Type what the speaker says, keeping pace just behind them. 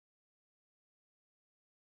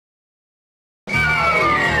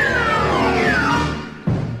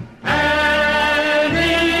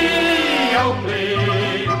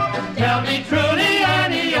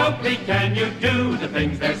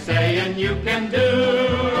things they're saying you can do.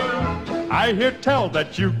 I hear tell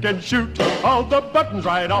that you can shoot all the buttons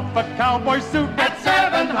right off a cowboy suit. At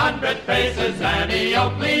 700 paces, Annie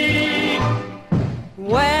Oakley.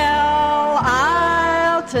 Well,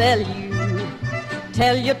 I'll tell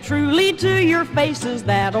you truly to your faces,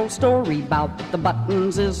 that old story about the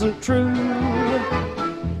buttons isn't true.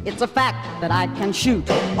 It's a fact that I can shoot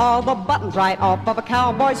all the buttons right off of a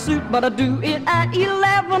cowboy suit, but I do it at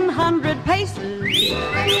 1100 paces.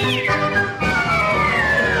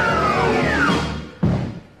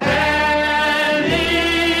 Annie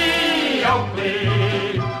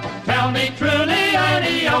Oakley, tell me truly,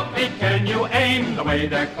 Annie Oakley, can you aim the way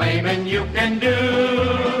they're claiming you can do?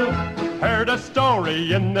 Heard a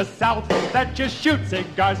story in the South that you shoot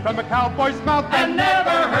cigars from a cowboy's mouth and never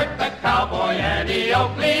hurt the cowboy, Annie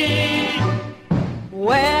Oakley.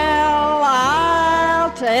 Well,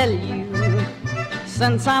 I'll tell you,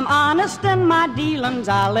 since I'm honest in my dealings,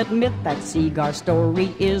 I'll admit that cigar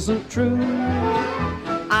story isn't true.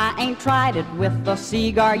 I ain't tried it with a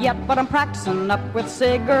cigar yet, but I'm practicing up with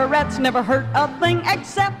cigarettes. Never hurt a thing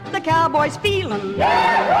except the cowboy's feelings.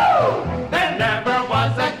 There never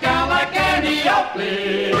was a gal like Annie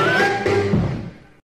Oakley.